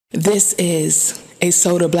This is a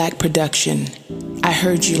Soda Black production. I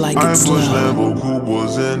heard you like it slow. I push Lambo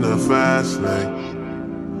Coopers in the fast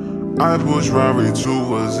lane. I push Rari 2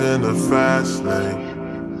 was in the fast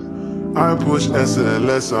lane. I push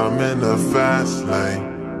SLS, I'm in the fast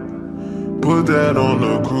lane. Put that on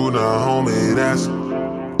the crew now, homie, that's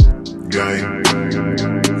gang.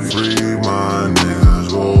 Free my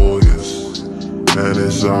niggas, oh yes. And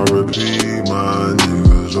it's R.I.P. my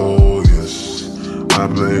niggas, oh yes. I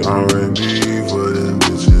play R&B for them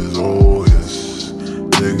bitches, oh yes.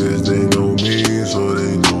 Niggas, they know me, so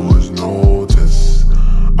they know it's no test.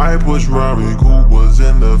 I push Rari Coopers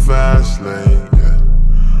in the fast lane, yeah.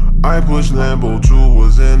 I push Lambo 2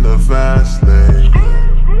 was in the fast lane,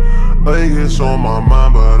 yeah. It's on my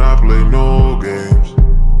mind, but I play no games.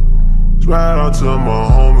 Right out to my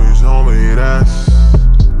homies, homie, that's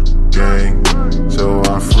gang. So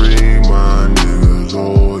I free my niggas,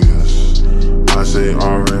 oh yes. I say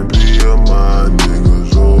R&B of my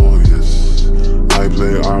niggas, oh yes. I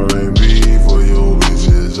play R&B for your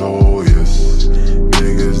bitches, oh yes.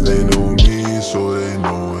 Niggas, they know me, so they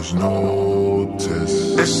know it's no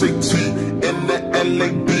test. SAT in the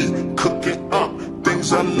LAB, cooking up,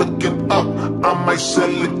 things are looking up. I might sell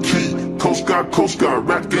a key. Coast Guard,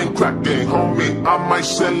 racking, cracking, homie, I might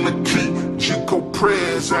sell a key. Chico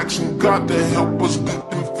prayers, asking God to help us beat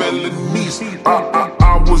them felonies.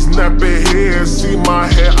 I was nappy hair, see my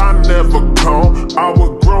hair, I never comb. I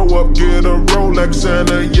would grow up, get a Rolex and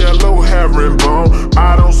a yellow herringbone.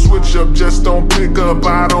 I don't switch up, just don't pick up,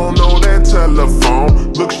 I don't know that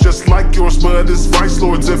telephone. Looks just like yours, but it's Vice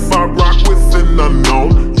Lords if I rock with an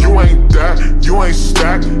unknown. You ain't that, you ain't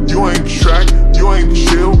stacked, you ain't track, you ain't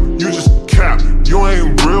chill, you just cap. You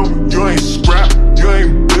ain't real, you ain't scrap, you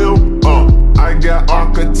ain't built. I got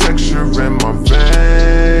architecture in my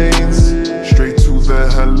veins, straight to the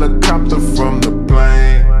helicopter from the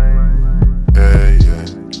plane. Yeah,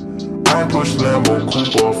 yeah. I push Lambo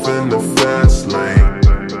Coupe off in the fast lane.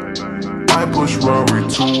 I push Rari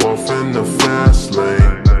 2 off in the fast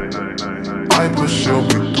lane. I push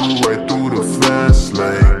Shelby through right through the fast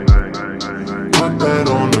lane. Put that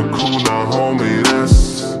on the crew now, homie,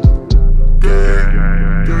 that's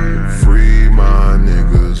free my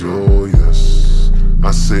niggas, oh yes.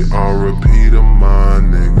 I say R.I.P. to my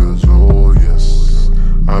niggas, oh yes.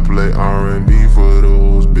 I play R&B for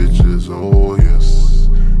those bitches, oh yes.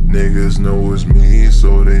 Niggas know it's me,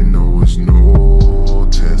 so they know it's no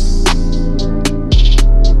test.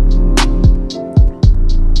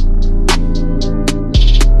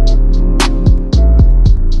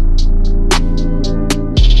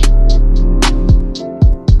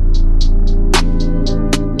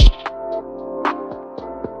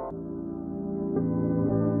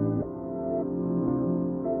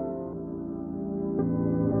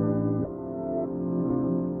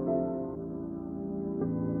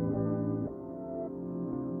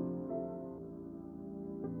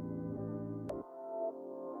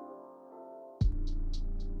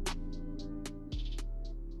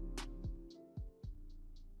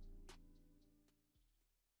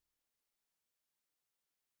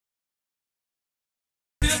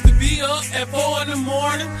 Be up at 4 in the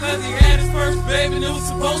morning, cause he had his first baby and it was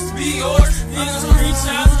supposed to be yours. Niggas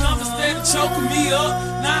screenshots come instead of choking me up.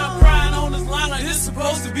 Now I'm crying on this line like it's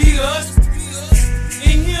supposed to be us.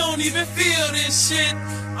 And he don't even feel this shit.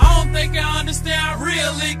 I don't think I understand how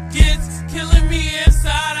real it gets. Killing me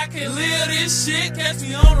inside, I can't live this shit. Catch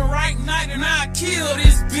me on the right night and I kill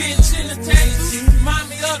this bitch in the Texas. Remind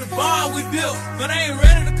me of the bar we built, but I ain't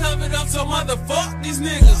ready to cover it up, so motherfuck these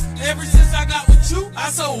niggas. Ever since I got with you, I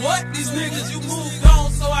so what these niggas? You moved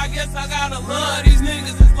on, so I guess I gotta love these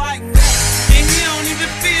niggas. It's like that, and he don't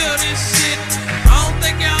even feel this shit. I don't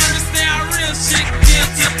think I understand how real shit gets.